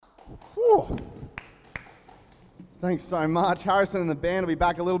Whew. Thanks so much. Harrison and the band will be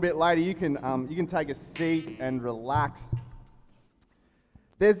back a little bit later. You can take a seat and relax.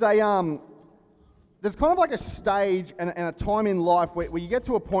 There's kind of like a stage and a time in life where you get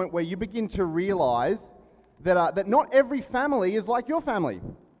to a point where you begin to realize that not every family is like your family.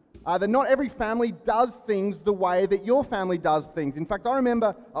 That not every family does things the way that your family does things. In fact, I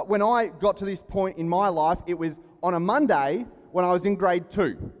remember when I got to this point in my life, it was on a Monday when I was in grade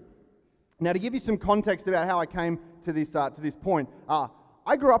 2. Now, to give you some context about how I came to this point,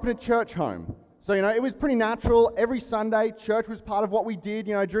 I grew up in a church home. So, it was pretty natural. Every Sunday, church was part of what we did.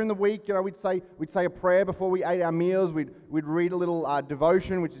 During the week, we'd say a prayer before we ate our meals. We'd read a little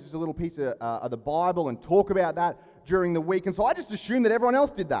devotion, which is just a little piece of the Bible, and talk about that during the week. And so I just assumed that everyone else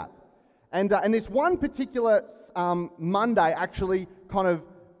did that. And this one particular Monday, actually, kind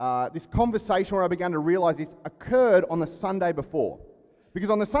of this conversation where I began to realize this occurred on the Sunday before. Because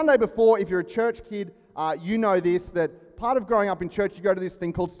on the Sunday before, if you're a church kid, you know this, that part of growing up in church, you go to this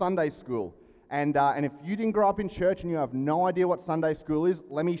thing called Sunday school. And if you didn't grow up in church and you have no idea what Sunday school is,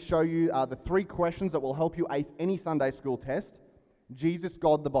 let me show you the 3 questions that will help you ace any Sunday school test. Jesus,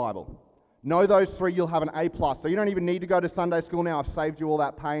 God, the Bible. Know those 3, you'll have an A+. So you don't even need to go to Sunday school now. I've saved you all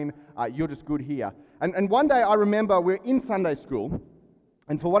that pain. You're just good here. And one day I remember we're in Sunday school,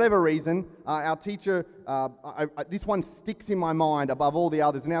 and for whatever reason, our teacher, this one sticks in my mind above all the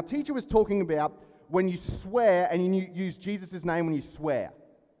others. And our teacher was talking about when you swear and you use Jesus' name when you swear.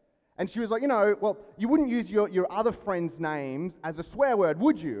 And she was like, well, you wouldn't use your other friends' names as a swear word,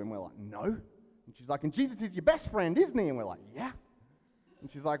 would you? And we're like, no. And she's like, and Jesus is your best friend, isn't he? And we're like, yeah.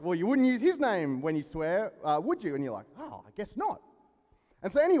 And she's like, well, you wouldn't use his name when you swear, would you? And you're like, oh, I guess not.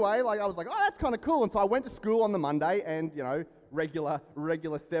 And so anyway, I was like, oh, that's kind of cool. And so I went to school on the Monday and, regular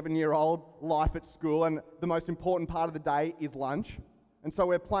 7-year-old life at school. And the most important part of the day is lunch. And so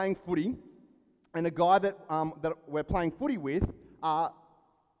we're playing footy. And a guy that we're playing footy with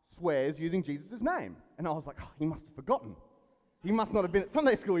swears using Jesus' name. And I was like, oh, he must have forgotten. He must not have been at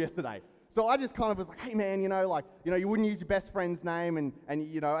Sunday school yesterday. So I just kind of was like, hey man, you wouldn't use your best friend's name and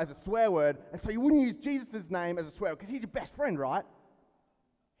as a swear word. And so you wouldn't use Jesus' name as a swear word because he's your best friend, right?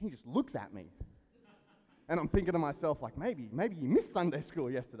 He just looks at me. And I'm thinking to myself, maybe you missed Sunday school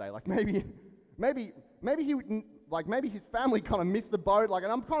yesterday. Maybe his family kind of missed the boat.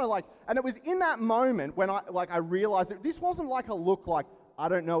 And I'm kind of and it was in that moment when I realized that this wasn't like a look like, I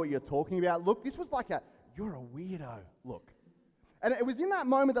don't know what you're talking about. Look, this was like you're a weirdo look. And it was in that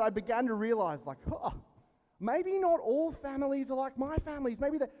moment that I began to realize, maybe not all families are like my families.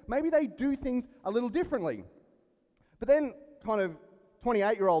 Maybe they do things a little differently. But then kind of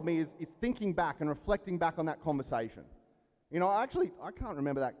 28-year-old me is thinking back and reflecting back on that conversation. I can't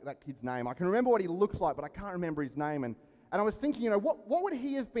remember that kid's name. I can remember what he looks like, but I can't remember his name. And I was thinking, what would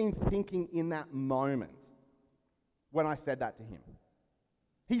he have been thinking in that moment when I said that to him?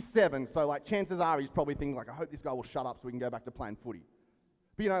 He's 7, so chances are he's probably thinking I hope this guy will shut up so we can go back to playing footy.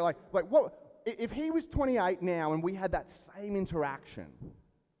 But what if he was 28 now and we had that same interaction?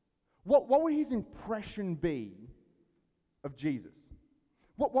 What would his impression be of Jesus?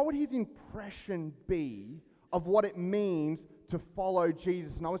 What would his impression be of what it means to follow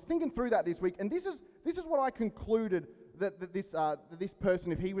Jesus? And I was thinking through that this week, and this is what I concluded that this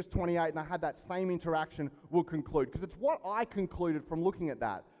person, if he was 28 and I had that same interaction, would conclude. Because it's what I concluded from looking at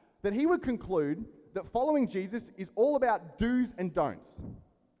that he would conclude that following Jesus is all about do's and don'ts.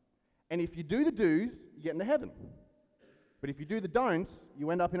 And if you do the do's, you get into heaven. But if you do the don'ts, you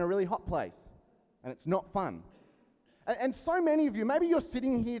end up in a really hot place. And it's not fun. And so many of you, maybe you're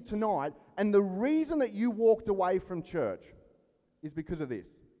sitting here tonight, and the reason that you walked away from church is because of this.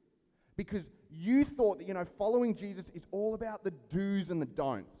 Because you thought that, following Jesus is all about the do's and the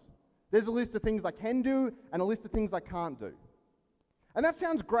don'ts. There's a list of things I can do and a list of things I can't do. And that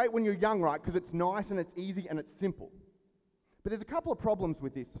sounds great when you're young, right? Because it's nice and it's easy and it's simple. But there's a couple of problems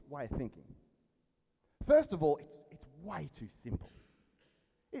with this way of thinking. First of all, it's way too simple.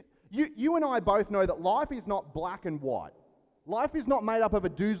 You and I both know that life is not black and white. Life is not made up of a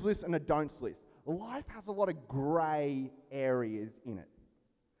do's list and a don'ts list. Life has a lot of grey areas in it.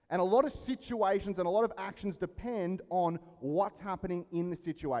 And a lot of situations and a lot of actions depend on what's happening in the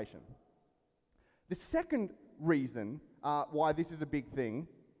situation. The second reason why this is a big thing,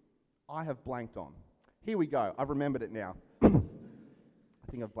 I have blanked on. Here we go. I've remembered it now. I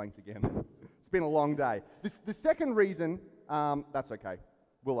think I've blanked again. It's been a long day. The second reason, that's okay.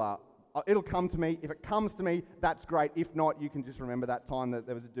 It'll come to me. If it comes to me, that's great. If not, you can just remember that time that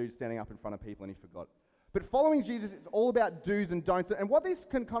there was a dude standing up in front of people and he forgot. But following Jesus is all about do's and don'ts. And what this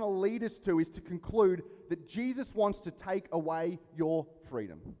can kind of lead us to is to conclude that Jesus wants to take away your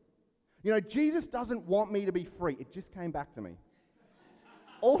freedom. You know, Jesus doesn't want me to be free. It just came back to me.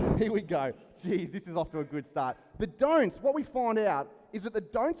 Here we go. Jeez, this is off to a good start. The don'ts, what we find out is that the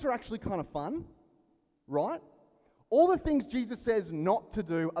don'ts are actually kind of fun, right? All the things Jesus says not to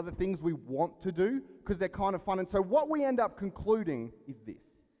do are the things we want to do because they're kind of fun. And so what we end up concluding is this.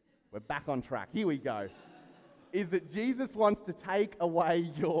 We're back on track. Here we go. Is that Jesus wants to take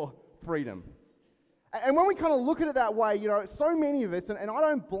away your freedom. And when we kind of look at it that way, you know, so many of us, and I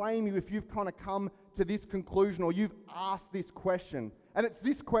don't blame you if you've kind of come to this conclusion or you've asked this question. And it's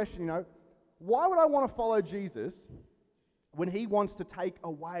this question, you know, why would I want to follow Jesus when he wants to take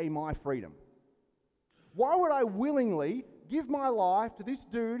away my freedom? Why would I willingly give my life to this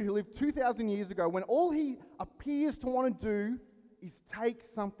dude who lived 2,000 years ago when all he appears to want to do is take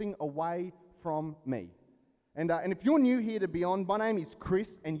something away from me? And if you're new here to Beyond, my name is Chris,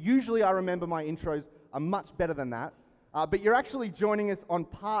 and usually I remember my intros are much better than that. But you're actually joining us on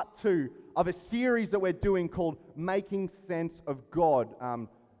part 2 of a series that we're doing called Making Sense of God.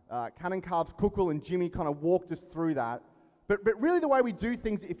 Cannon Carves, Kukul, and Jimmy kind of walked us through that. But really the way we do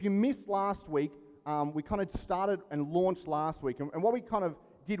things, if you missed last week, we kind of started and launched last week. And what we kind of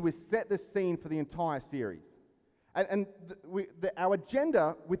did was set the scene for the entire series. And our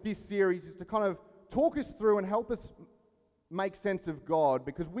agenda with this series is to kind of talk us through and help us make sense of God,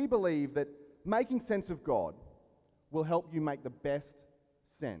 because we believe that making sense of God will help you make the best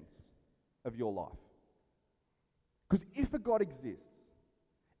sense of your life. Because if a God exists,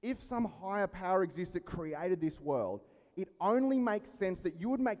 if some higher power exists that created this world, it only makes sense that you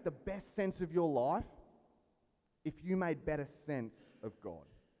would make the best sense of your life if you made better sense of God.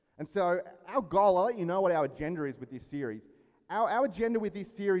 And so our goal, I'll let you know what our agenda is with this series. Our agenda with this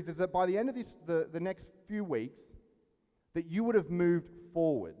series is that by the end of the next few weeks, that you would have moved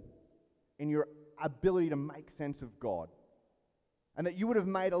forward in your ability to make sense of God. And that you would have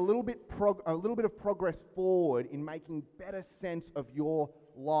made a little bit of progress forward in making better sense of your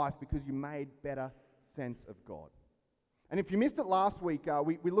life because you made better sense of God. And if you missed it last week,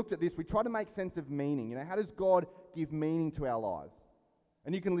 we looked at this. We tried to make sense of meaning. You know, how does God give meaning to our lives?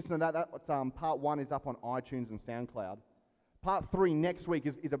 And you can listen to that. Part 1 is up on iTunes and SoundCloud. Part 3 next week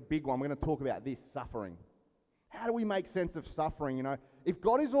is a big one. We're going to talk about this, suffering. How do we make sense of suffering? You know, if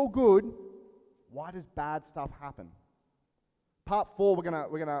God is all good, why does bad stuff happen? Part 4, we're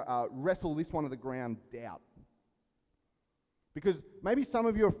gonna wrestle this one to the ground, doubt. Because maybe some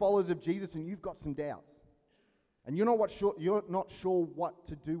of you are followers of Jesus and you've got some doubts, and you're not sure what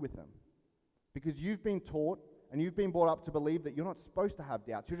to do with them, because you've been taught and you've been brought up to believe that you're not supposed to have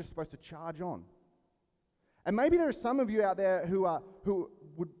doubts. You're just supposed to charge on. And maybe there are some of you out there who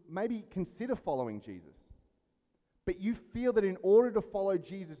would maybe consider following Jesus, but you feel that in order to follow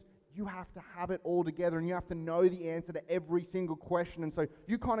Jesus, you have to have it all together and you have to know the answer to every single question. And so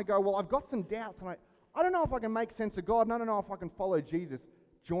you kind of go, well, I've got some doubts and I don't know if I can make sense of God and I don't know if I can follow Jesus.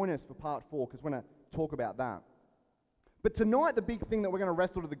 Join us for part 4 because we're going to talk about that. But tonight, the big thing that we're going to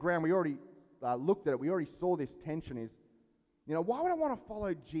wrestle to the ground, we already looked at it, we already saw this tension is, you know, why would I want to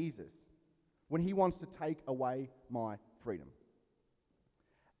follow Jesus when he wants to take away my freedom?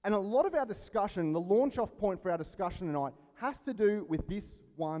 And a lot of our discussion, the launch-off point for our discussion tonight, has to do with this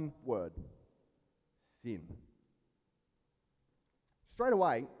one word: sin. Straight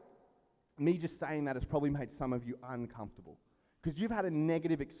away, me just saying that has probably made some of you uncomfortable because you've had a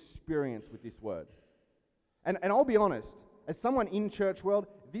negative experience with this word. And I'll be honest, as someone in church world,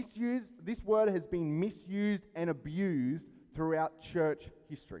 this word has been misused and abused throughout church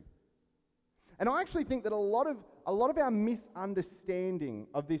history. And I actually think that a lot of our misunderstanding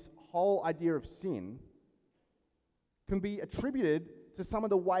of this whole idea of sin can be attributed to some of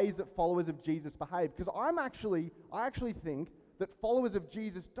the ways that followers of Jesus behave. Because I actually think that followers of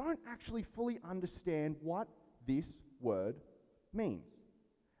Jesus don't actually fully understand what this word means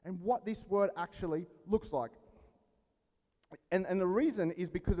and what this word actually looks like. And the reason is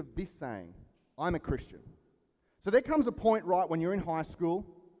because of this saying, I'm a Christian. So there comes a point, right, when you're in high school.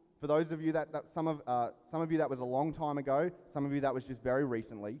 For those of you some of you that was a long time ago, some of you that was just very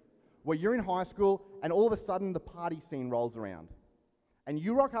recently, where you're in high school and all of a sudden the party scene rolls around. And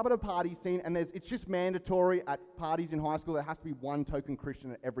you rock up at a party scene and it's just mandatory at parties in high school there has to be one token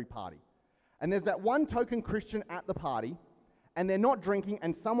Christian at every party. And there's that one token Christian at the party and they're not drinking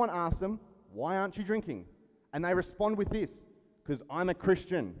and someone asks them, why aren't you drinking? And they respond with this, because I'm a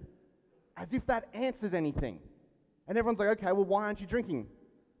Christian. As if that answers anything. And everyone's like, okay, well, why aren't you drinking?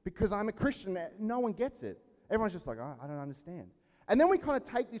 Because I'm a Christian. No one gets it. Everyone's just like, oh, I don't understand. And then we kind of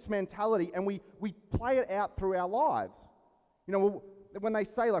take this mentality and we play it out through our lives. You know, when they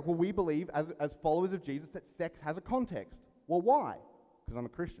say like, well, we believe as followers of Jesus that sex has a context. Well, why? Because I'm a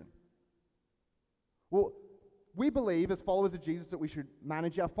Christian. Well, we believe as followers of Jesus that we should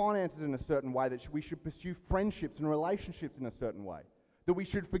manage our finances in a certain way, that we should pursue friendships and relationships in a certain way, that we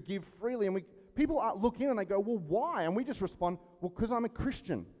should forgive freely. And people look in and they go, well, why? And we just respond, well, because I'm a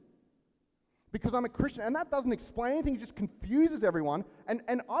Christian. Because I'm a Christian. And that doesn't explain anything, it just confuses everyone.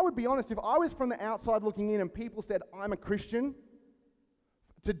 And I would be honest, if I was from the outside looking in and people said, I'm a Christian,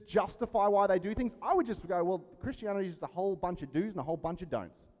 to justify why they do things, I would just go, well, Christianity is just a whole bunch of do's and a whole bunch of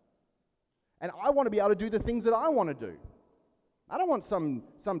don'ts. And I want to be able to do the things that I want to do. I don't want some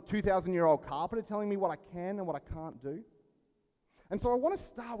 2,000-year-old carpenter telling me what I can and what I can't do. And so I want to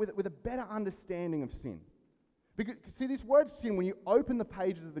start with a better understanding of sin. Because, see, this word sin, when you open the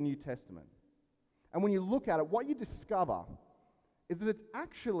pages of the New Testament, and when you look at it, what you discover is that it's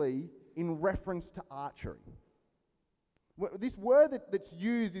actually in reference to archery. This word that's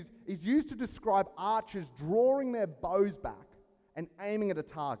used is used to describe archers drawing their bows back and aiming at a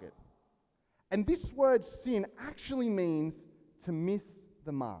target. And this word sin actually means to miss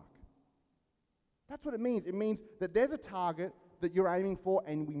the mark. That's what it means. It means that there's a target that you're aiming for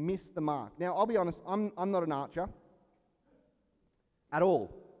and we miss the mark. Now, I'll be honest, I'm not an archer at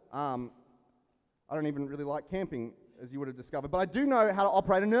all. I don't even really like camping, as you would have discovered, but I do know how to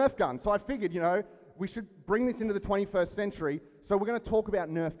operate a Nerf gun. So I figured, we should bring this into the 21st century, so we're going to talk about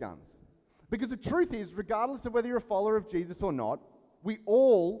Nerf guns. Because the truth is, regardless of whether you're a follower of Jesus or not, we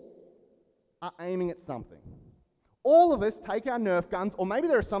all are aiming at something. All of us take our Nerf guns, or maybe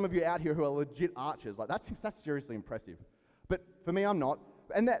there are some of you out here who are legit archers. Like that's seriously impressive. But for me, I'm not.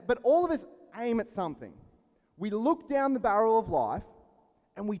 But all of us aim at something. We look down the barrel of life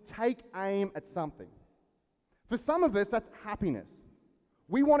and we take aim at something. For some of us, that's happiness.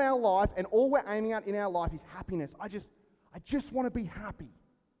 We want our life, and all we're aiming at in our life is happiness. I just want to be happy.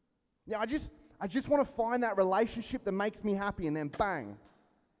 I just want to find that relationship that makes me happy, and then bang,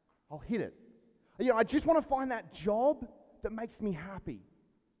 I'll hit it. I just want to find that job that makes me happy.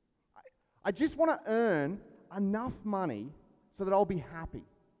 I just want to earn enough money so that I'll be happy.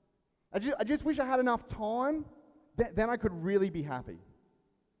 I just wish I had enough time, then I could really be happy.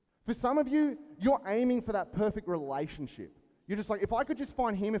 For some of you, you're aiming for that perfect relationship. You're just like, if I could just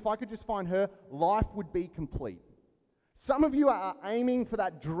find him, if I could just find her, life would be complete. Some of you are aiming for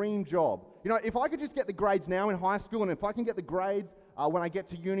that dream job. If I could just get the grades now in high school, and if I can get the grades when I get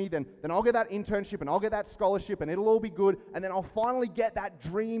to uni, then I'll get that internship and I'll get that scholarship and it'll all be good, and then I'll finally get that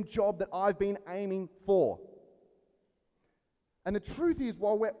dream job that I've been aiming for. And the truth is,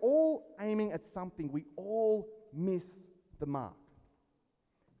 while we're all aiming at something, we all miss the mark.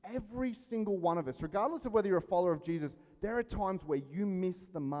 Every single one of us, regardless of whether you're a follower of Jesus, there are times where you miss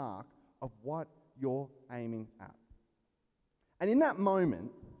the mark of what you're aiming at. And in that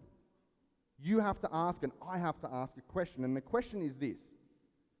moment, you have to ask, and I have to ask a question. And the question is this: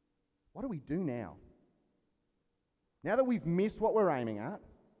 what do we do now? Now that we've missed what we're aiming at,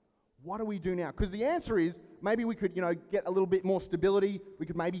 what do we do now? Because the answer is, maybe we could, get a little bit more stability. We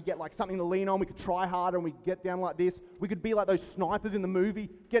could maybe get like something to lean on. We could try harder and we could get down like this. We could be like those snipers in the movie,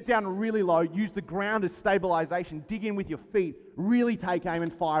 get down really low, use the ground as stabilization, dig in with your feet, really take aim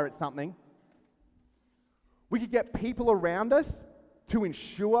and fire at something. We could get people around us to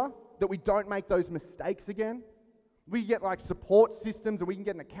ensure that we don't make those mistakes again. We get like support systems, and we can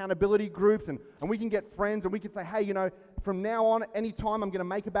get in accountability groups, and we can get friends, and we can say, hey, from now on, anytime I'm going to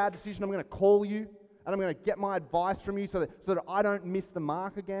make a bad decision, I'm going to call you, and I'm going to get my advice from you so that I don't miss the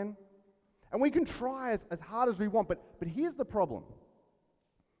mark again. And we can try as hard as we want, but here's the problem.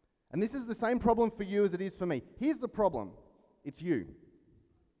 And this is the same problem for you as it is for me. Here's the problem. It's you.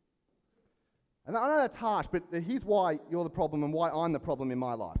 And I know that's harsh, but here's why you're the problem and why I'm the problem in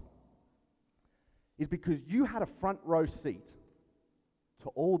my life. Is because you had a front row seat to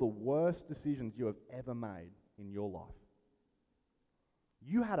all the worst decisions you have ever made in your life.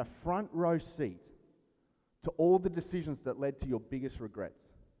 You had a front row seat to all the decisions that led to your biggest regrets.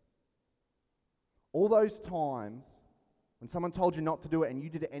 All those times when someone told you not to do it and you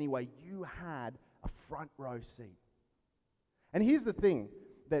did it anyway, you had a front row seat. And here's the thing,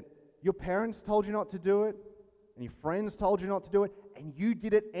 that your parents told you not to do it, and your friends told you not to do it, and you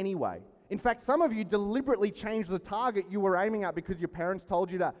did it anyway. In fact, some of you deliberately changed the target you were aiming at because your parents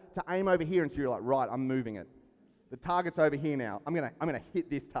told you to aim over here, and so you're like, right, I'm moving it. The target's over here now. I'm gonna hit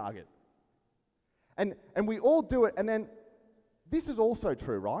this target. And we all do it, and then this is also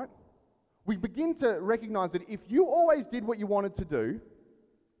true, right? We begin to recognize that if you always did what you wanted to do,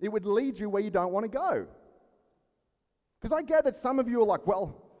 it would lead you where you don't want to go. Because I get that some of you are like,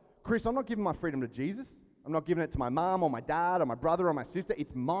 well, Chris, I'm not giving my freedom to Jesus. I'm not giving it to my mom or my dad or my brother or my sister.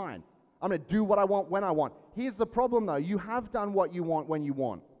 It's mine. I'm going to do what I want when I want. Here's the problem, though. You have done what you want when you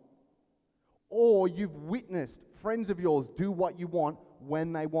want. or you've witnessed friends of yours do what you want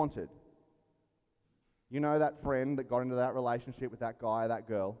when they wanted. You know that friend that got into that relationship with that guy or that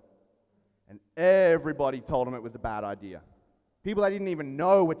girl, and everybody told him it was a bad idea. People they didn't even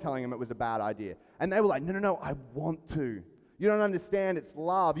know were telling him it was a bad idea. And they were like, no, I want to. You don't understand, it's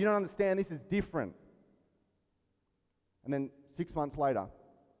love. You don't understand, this is different. And then 6 months later,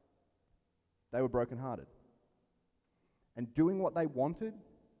 they were brokenhearted. And doing what they wanted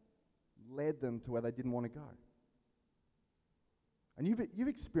led them to where they didn't want to go. And you've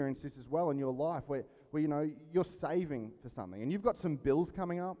experienced this as well in your life where you know you're saving for something and you've got some bills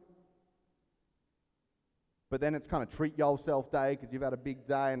coming up, but then it's kind of treat yourself day because you've had a big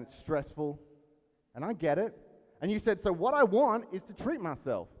day and it's stressful. And I get it. And you said, so what I want is to treat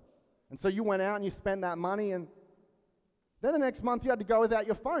myself. And so you went out and you spent that money, and then the next month you had to go without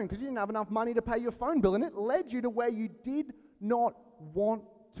your phone because you didn't have enough money to pay your phone bill, and it led you to where you did not want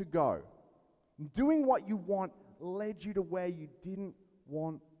to go. Doing what you want led you to where you didn't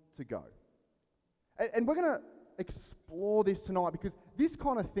want to go. And we're going to explore this tonight because this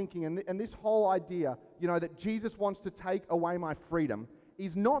kind of thinking and this whole idea, you know, that Jesus wants to take away my freedom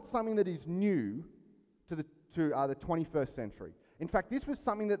is not something that is new to the 21st century. In fact, this was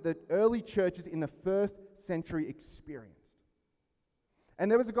something that the early churches in the first century experienced. And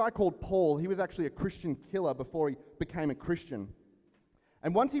there was a guy called Paul. He was actually a Christian killer before he became a Christian.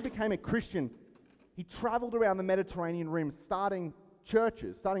 And once he became a Christian, he traveled around the Mediterranean rim, starting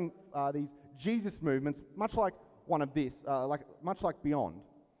churches, starting these Jesus movements, much like one of this, much like Beyond.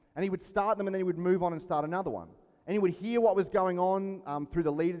 And he would start them, and then he would move on and start another one. And he would hear what was going on through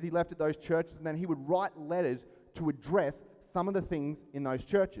the leaders he left at those churches, and then he would write letters to address some of the things in those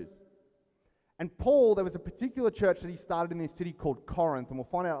churches. And Paul, there was a particular church that he started in this city called Corinth, and we'll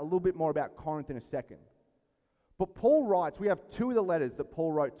find out a little bit more about Corinth in a second. But Paul writes, we have two of the letters that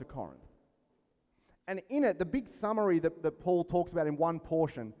Paul wrote to Corinth. And in it, the big summary that Paul talks about in one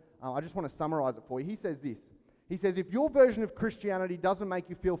portion, I just want to summarize it for you. He says this. He says, if your version of Christianity doesn't make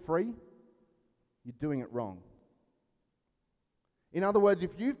you feel free, you're doing it wrong. In other words,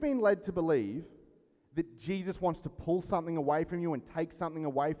 if you've been led to believe that Jesus wants to pull something away from you and take something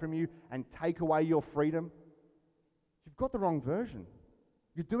away from you and take away your freedom, you've got the wrong version.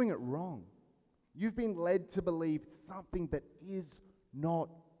 You're doing it wrong. You've been led to believe something that is not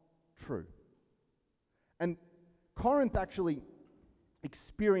true. And Corinth actually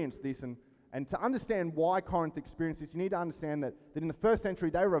experienced this, and to understand why Corinth experienced this, you need to understand that in the first century,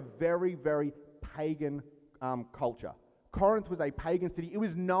 they were a very, very pagan culture. Corinth was a pagan city. It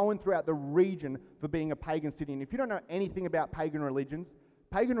was known throughout the region for being a pagan city. And if you don't know anything about pagan religions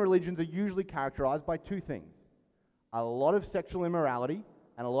are usually characterized by two things: a lot of sexual immorality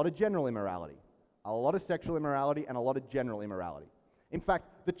and a lot of general immorality. A lot of sexual immorality and a lot of general immorality. In fact,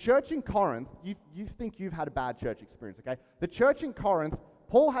 the church in Corinth, you think you've had a bad church experience, okay? The church in Corinth,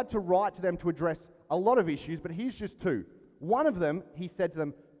 Paul had to write to them to address a lot of issues, but here's just two. One of them, he said to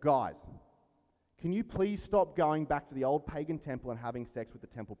them, guys, can you please stop going back to the old pagan temple and having sex with the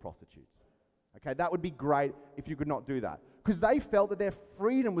temple prostitutes? Okay, that would be great if you could not do that. Because they felt that their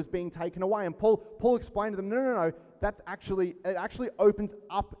freedom was being taken away. And Paul explained to them, no, it actually opens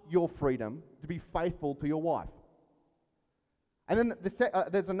up your freedom to be faithful to your wife. And then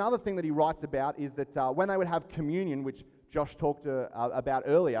there's another thing that he writes about is that when they would have communion, which Josh talked about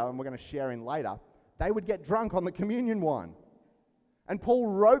earlier, and we're going to share in later, they would get drunk on the communion wine. And Paul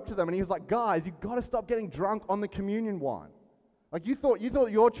wrote to them, and he was like, guys, you've got to stop getting drunk on the communion wine. Like you thought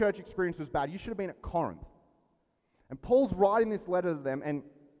your church experience was bad. You should have been at Corinth. And Paul's writing this letter to them, and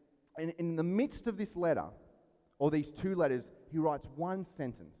in the midst of this letter, or these two letters, he writes one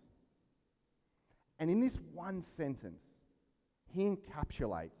sentence. And in this one sentence, he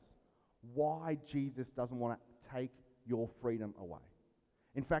encapsulates why Jesus doesn't want to take your freedom away.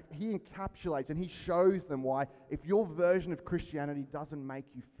 In fact, he encapsulates and he shows them why if your version of Christianity doesn't make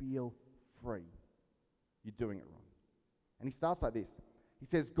you feel free, you're doing it wrong. And he starts like this. He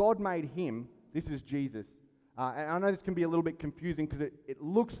says, God made him, this is Jesus, and I know this can be a little bit confusing because it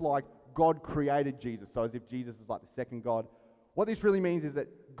looks like God created Jesus, so as if Jesus is like the second God. What this really means is that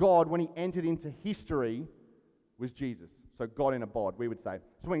God, when he entered into history, was Jesus. So God in a bod, we would say.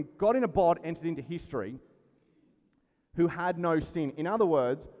 So when God in a bod entered into history, who had no sin. In other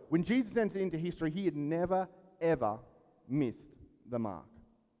words, when Jesus entered into history, he had never, ever missed the mark.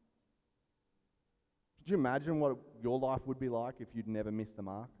 Could you imagine what your life would be like if you'd never missed the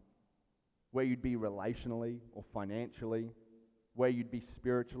mark? Where you'd be relationally or financially, where you'd be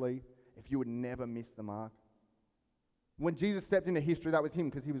spiritually, if you would never miss the mark. When Jesus stepped into history, that was him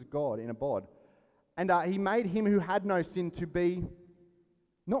because he was God in a bod. And he made him who had no sin to be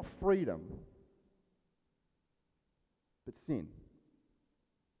not freedom, but sin.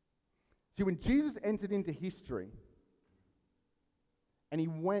 See, when Jesus entered into history, and he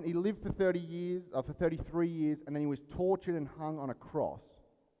lived for 33 years, and then he was tortured and hung on a cross.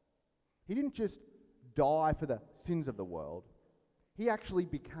 He didn't just die for the sins of the world. He actually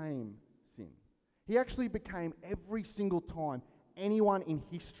became sin. He actually became every single time anyone in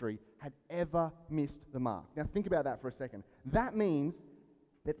history had ever missed the mark. Now think about that for a second. That means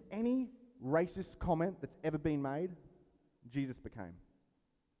that any racist comment that's ever been made, Jesus became.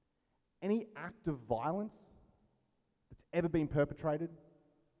 Any act of violence that's ever been perpetrated,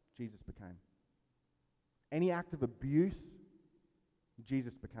 Jesus became. Any act of abuse,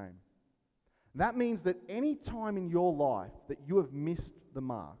 Jesus became. That means that any time in your life that you have missed the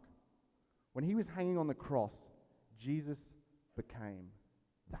mark, when he was hanging on the cross, Jesus became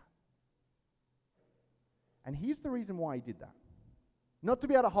that. And here's the reason why he did that. Not to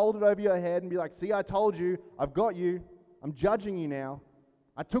be able to hold it over your head and be like, see, I told you, I've got you, I'm judging you now.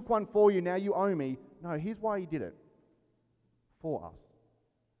 I took one for you, now you owe me. No, here's why he did it. For us.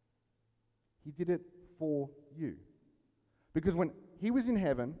 He did it for you. Because when he was in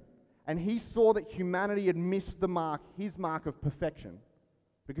heaven and he saw that humanity had missed the mark, his mark of perfection,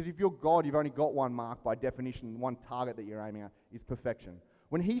 because if you're God, you've only got one mark by definition, one target that you're aiming at is perfection.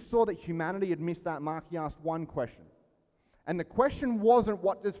 When he saw that humanity had missed that mark, he asked one question. And the question wasn't,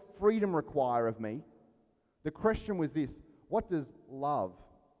 what does freedom require of me? The question was this: what does love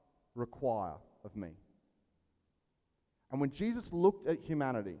require of me? And when Jesus looked at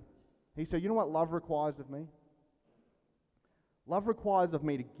humanity, he said, you know what love requires of me? Love requires of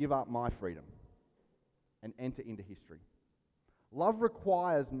me to give up my freedom and enter into history. Love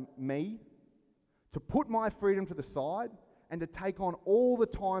requires me to put my freedom to the side and to take on all the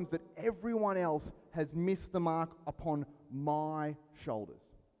times that everyone else has missed the mark upon my shoulders.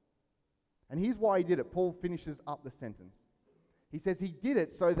 And here's why he did it. Paul finishes up the sentence. He says he did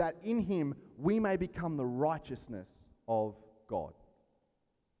it so that in him we may become the righteousness of God.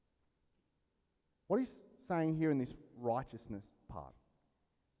 What he's saying here in this righteousness part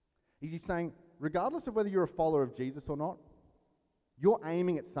is he's saying, regardless of whether you're a follower of Jesus or not, you're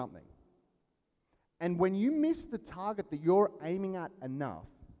aiming at something. And when you miss the target that you're aiming at enough,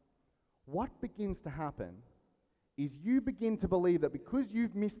 what begins to happen is you begin to believe that because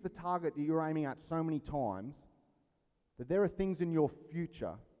you've missed the target that you're aiming at so many times, that there are things in your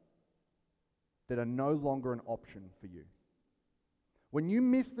future that are no longer an option for you. When you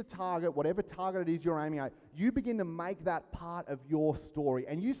miss the target, whatever target it is you're aiming at, you begin to make that part of your story.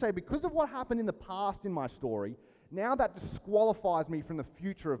 And you say, because of what happened in the past in my story, now that disqualifies me from the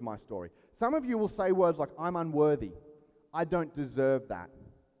future of my story. Some of you will say words like, I'm unworthy. I don't deserve that.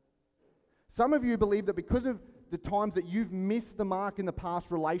 Some of you believe that because of the times that you've missed the mark in the past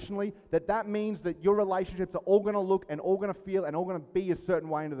relationally, that means that your relationships are all going to look and all going to feel and all going to be a certain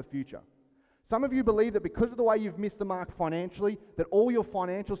way into the future. Some of you believe that because of the way you've missed the mark financially, that all your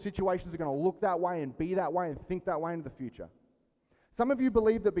financial situations are going to look that way and be that way and think that way into the future. Some of you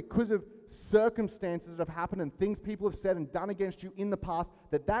believe that because of circumstances that have happened and things people have said and done against you in the past,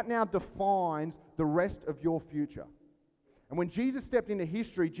 that now defines the rest of your future. And when Jesus stepped into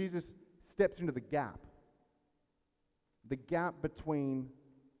history, Jesus steps into the gap. The gap between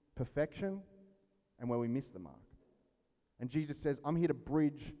perfection and where we miss the mark. And Jesus says, I'm here to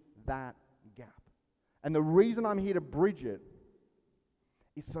bridge that gap. And the reason I'm here to bridge it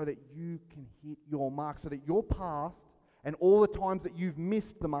is so that you can hit your mark, so that your past and all the times that you've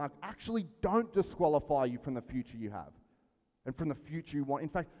missed the mark actually don't disqualify you from the future you have and from the future you want. In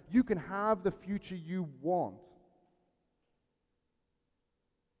fact, you can have the future you want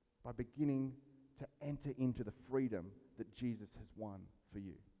by beginning to enter into the freedom that Jesus has won for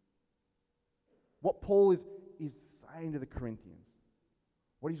you. What Paul is saying to the Corinthians,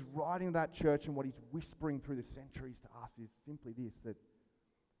 what he's writing to that church and what he's whispering through the centuries to us is simply this, that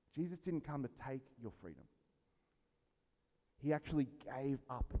Jesus didn't come to take your freedom. He actually gave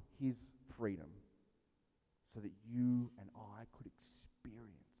up his freedom so that you and I could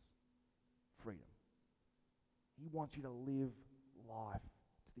experience freedom. He wants you to live life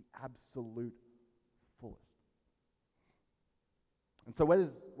to the absolute fullest. And so where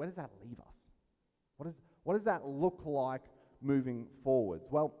does that leave us? What does that look like moving forwards?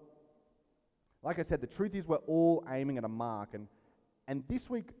 Well, like I said, the truth is we're all aiming at a mark. And this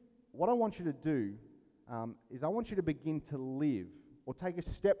week, what I want you to do is I want you to begin to live or take a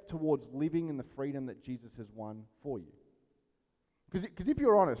step towards living in the freedom that Jesus has won for you. Because if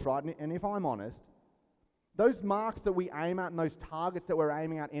you're honest, right, and if I'm honest, those marks that we aim at and those targets that we're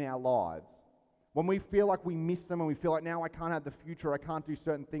aiming at in our lives, when we feel like we miss them and we feel like now I can't have the future, I can't do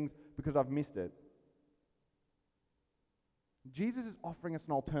certain things because I've missed it, Jesus is offering us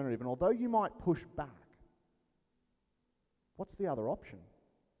an alternative, and although you might push back, what's the other option?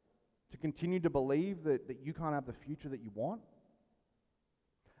 To continue to believe that you can't have the future that you want?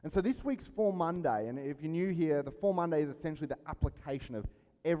 And so this week's Form Monday, and if you're new here, the Form Monday is essentially the application of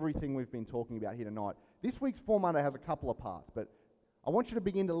everything we've been talking about here tonight. This week's Form Monday has a couple of parts, but I want you to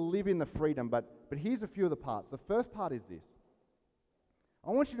begin to live in the freedom, but here's a few of the parts. The first part is this.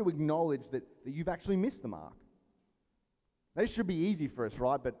 I want you to acknowledge that you've actually missed the mark. This should be easy for us,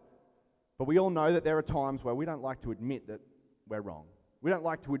 right? But we all know that there are times where we don't like to admit that we're wrong. We don't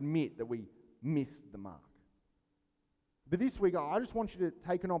like to admit that we missed the mark. But this week, I just want you to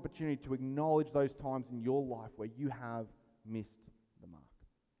take an opportunity to acknowledge those times in your life where you have missed the mark.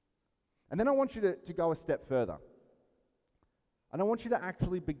 And then I want you to go a step further. And I want you to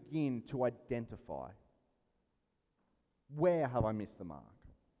actually begin to identify, where have I missed the mark?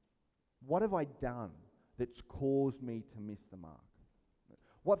 What have I done that's caused me to miss the mark?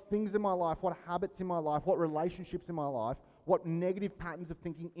 What things in my life, what habits in my life, what relationships in my life, what negative patterns of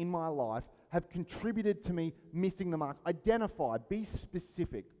thinking in my life have contributed to me missing the mark? Identify, be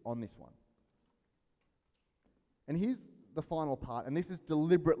specific on this one. And here's the final part, and this is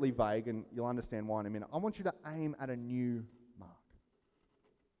deliberately vague, and you'll understand why in a minute. I want you to aim at a new mark.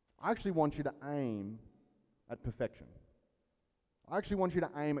 I actually want you to aim at perfection. I actually want you to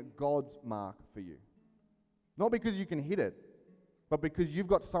aim at God's mark for you. Not because you can hit it, but because you've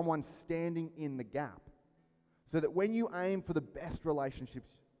got someone standing in the gap. So that when you aim for the best relationships,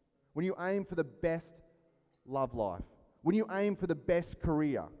 when you aim for the best love life, when you aim for the best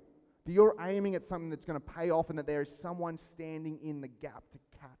career, that you're aiming at something that's going to pay off and that there is someone standing in the gap to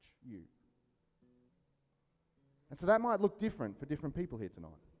catch you. And so that might look different for different people here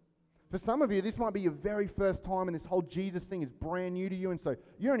tonight. For some of you, this might be your very first time and this whole Jesus thing is brand new to you, and so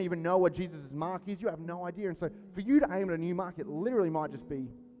you don't even know what Jesus' mark is. You have no idea. And so for you to aim at a new mark, it literally might just be,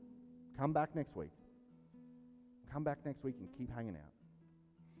 come back next week. Come back next week and keep hanging out.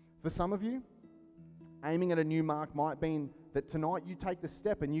 For some of you, aiming at a new mark might mean that tonight you take the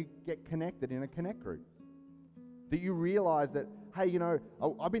step and you get connected in a connect group. That you realize that, hey, you know,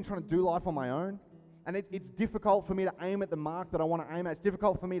 I've been trying to do life on my own, and it's difficult for me to aim at the mark that I want to aim at. It's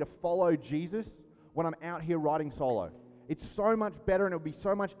difficult for me to follow Jesus when I'm out here riding solo. It's so much better, and it would be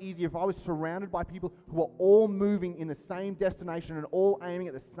so much easier if I was surrounded by people who are all moving in the same destination and all aiming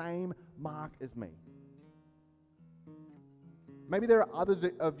at the same mark as me. Maybe there are others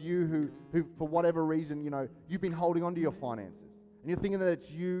of you who for whatever reason, you know, you've been holding on to your finances. And you're thinking that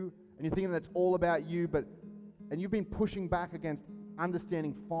it's you, and you're thinking that it's all about you, and you've been pushing back against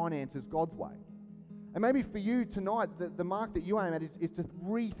understanding finances God's way. And maybe for you tonight, the mark that you aim at is to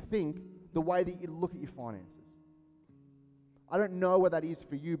rethink the way that you look at your finances. I don't know what that is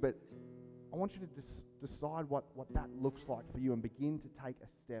for you, but I want you to decide what that looks like for you and begin to take a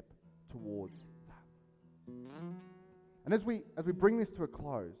step towards that. And as we bring this to a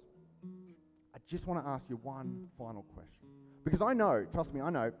close, I just want to ask you one final question. Because I know, trust me, I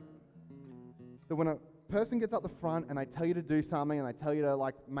know that when a person gets up the front and they tell you to do something and they tell you to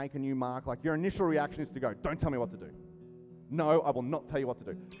like make a new mark, like your initial reaction is to go, don't tell me what to do. No, I will not tell you what to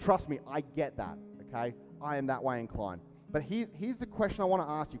do. Trust me, I get that, okay? I am that way inclined. But here's the question I want to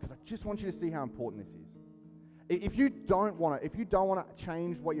ask you, because I just want you to see how important this is. If you don't want to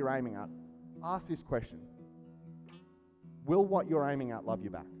change what you're aiming at, ask this question. Will what you're aiming at love you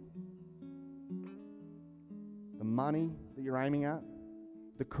back? The money that you're aiming at,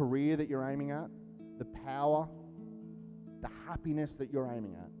 the career that you're aiming at, the power, the happiness that you're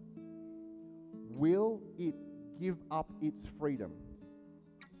aiming at, will it give up its freedom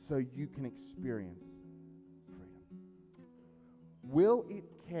so you can experience freedom? Will it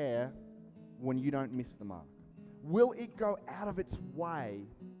care when you don't miss the mark? Will it go out of its way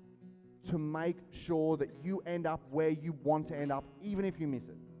to make sure that you end up where you want to end up, even if you miss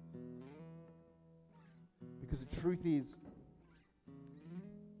it? Because the truth is,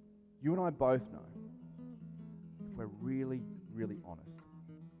 you and I both know, if we're really, really honest,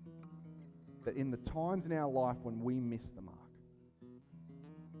 that in the times in our life when we miss the mark,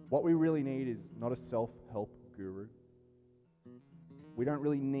 what we really need is not a self-help guru. We don't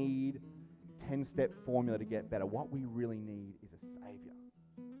really need a 10-step formula to get better. What we really need is a Savior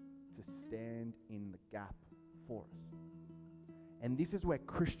to stand in the gap for us. And this is where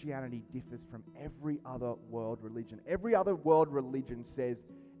Christianity differs from every other world religion. Every other world religion says,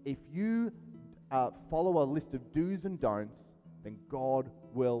 if you follow a list of do's and don'ts, then God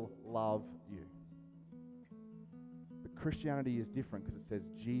will love you. But Christianity is different because it says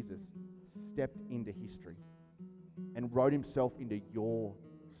Jesus stepped into history and wrote himself into your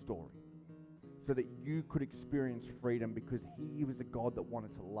story. so that you could experience freedom, because he was a God that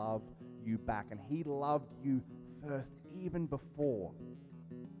wanted to love you back. And he loved you first, even before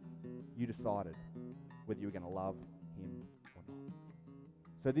you decided whether you were going to love him or not.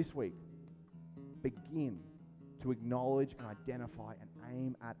 So this week, begin to acknowledge and identify and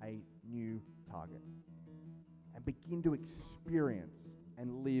aim at a new target. And begin to experience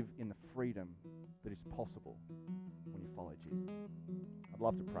and live in the freedom that is possible when you follow Jesus. I'd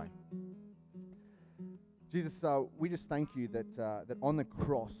love to pray. Jesus, we just thank you that on the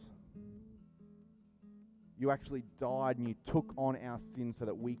cross, you actually died and you took on our sins so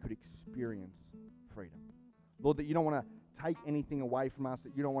that we could experience freedom. Lord, that you don't want to take anything away from us,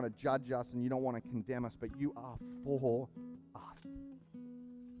 that you don't want to judge us and you don't want to condemn us, but you are for us.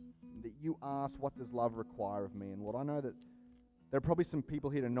 That you ask, what does love require of me? And Lord, I know that there are probably some people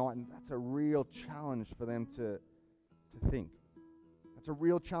here tonight, and that's a real challenge for them to think. That's a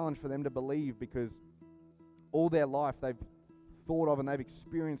real challenge for them to believe, because all their life they've thought of and they've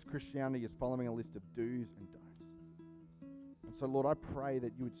experienced Christianity as following a list of do's and don'ts. And so, Lord, I pray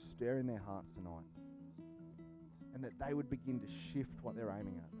that you would stir in their hearts tonight, and that they would begin to shift what they're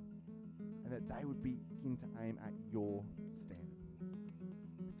aiming at, and that they would begin to aim at your standard,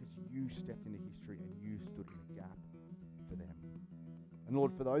 because you stepped into history and you stood in a gap for them. And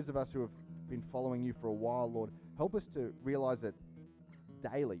Lord, for those of us who have been following you for a while, Lord, help us to realize that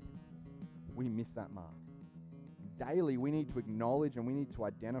daily we miss that mark. Daily we need to acknowledge and we need to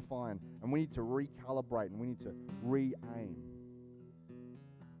identify and we need to recalibrate and we need to re-aim.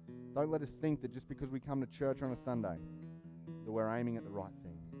 Don't let us think that just because we come to church on a Sunday that we're aiming at the right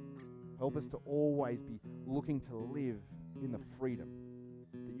thing. Help us to always be looking to live in the freedom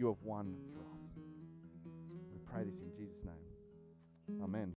that you have won for us. We pray this in Jesus' name. Amen.